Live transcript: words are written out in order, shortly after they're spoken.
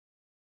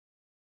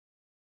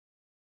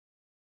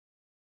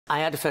I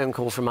had a phone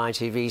call from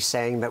ITV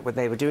saying that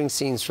they were doing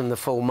scenes from the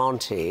full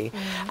Monty,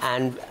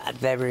 and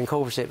they were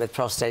incorporated with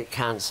prostate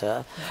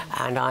cancer,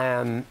 and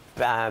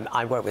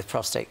I work with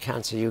Prostate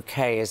Cancer UK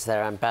as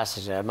their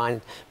ambassador.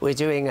 We're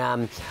doing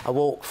a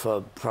walk for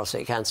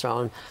prostate cancer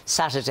on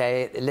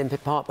Saturday at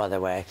Olympic Park, by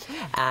the way,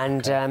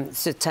 and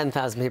so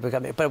 10,000 people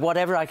coming. But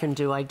whatever I can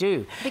do, I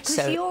do.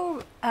 Because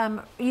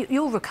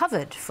you're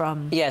recovered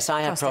from yes,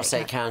 I have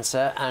prostate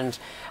cancer, and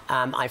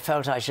I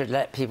felt I should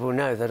let people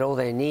know that all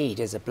they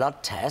need is a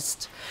blood test,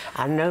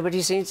 and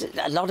nobody seems.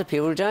 A lot of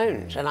people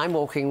don't. And I'm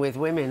walking with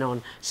women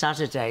on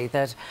Saturday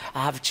that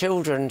have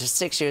children to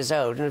 6 years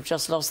old and have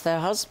just lost their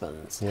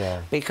husbands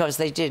because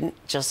they didn't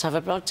just have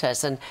a blood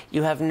test, and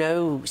you have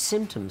no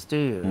symptoms, do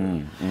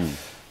you?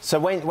 So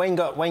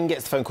Wayne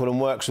gets the phone call and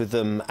works with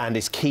them and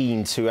is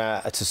keen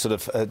to sort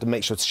of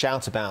make sure to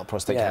shout about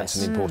prostate cancer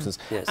and the importance.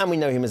 And we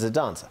know him as a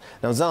dancer.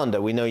 Now,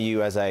 Xander, we know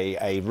you as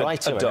a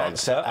writer, a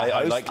dancer.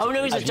 I like. Oh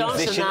no, he's a dancer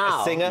musician,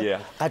 now. A singer, yeah.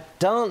 A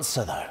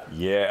dancer though.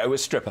 Yeah, it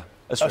was stripper.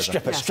 A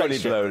stripper, fully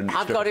blown.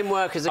 I've got him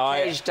work as a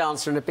cage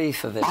dancer in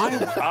Ibiza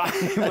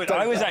this year.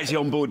 I was actually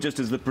on board just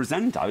as the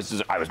presenter. I was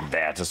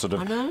there to sort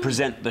of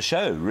present the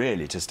show,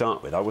 really, to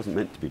start with. I wasn't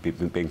meant to be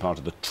being part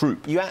of the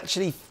troupe. You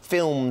actually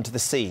filmed the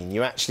scene.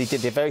 You actually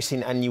did the very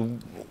scene, and you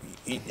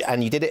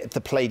did it at the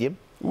Palladium.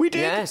 We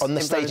did. Yes, on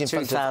the stage in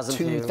front of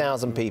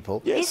 2,000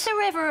 people. Yes. Is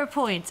there ever a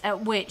point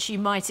at which you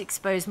might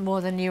expose more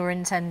than you were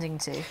intending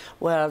to?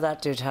 Well,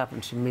 that did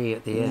happen to me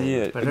at the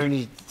end, but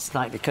only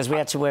slightly, because we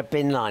had to wear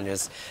bin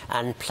liners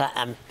and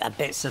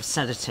bits of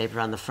sellotape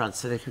around the front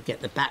so they could get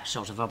the back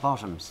shot of our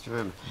bottoms. Do you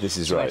remember? This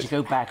is so right. I had to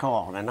go back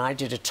on, and I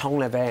did a tongue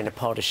levé and a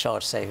pas de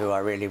shot to say who I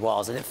really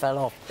was, and it fell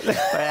off.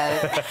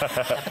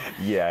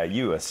 Yeah,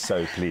 you were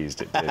so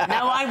pleased it did.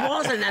 No, I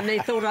wasn't, and they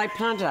thought I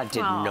planned it. I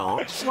did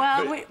not.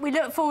 Well, we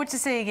look forward to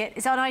seeing it.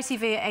 It's on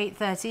ITV at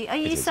 8:30. Are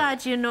you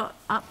sad you're not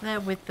up there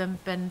with them,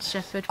 Ben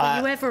Shephard? Were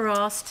you ever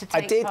asked to take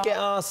part? I did get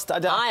asked. I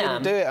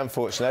couldn't do it,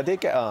 unfortunately. I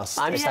did get asked.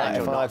 I'm sad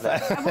you're not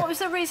there. And what was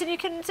the reason you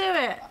couldn't do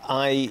it?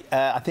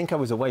 I think I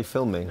was away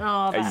filming.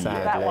 Oh,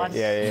 that one.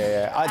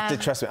 Yeah.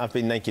 Trust me, I've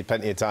been naked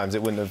plenty of times.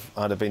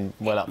 I'd have been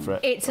well up for it.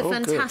 It's a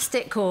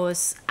fantastic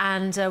cause,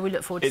 and we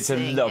look forward to seeing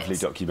it. It's a lovely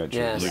documentary.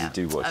 Yes. Really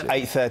do watch it.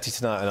 8:30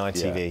 tonight on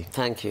ITV.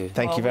 Thank you.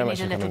 Thank you very much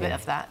We for need a little coming bit in.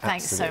 of that.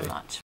 Thanks so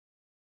much.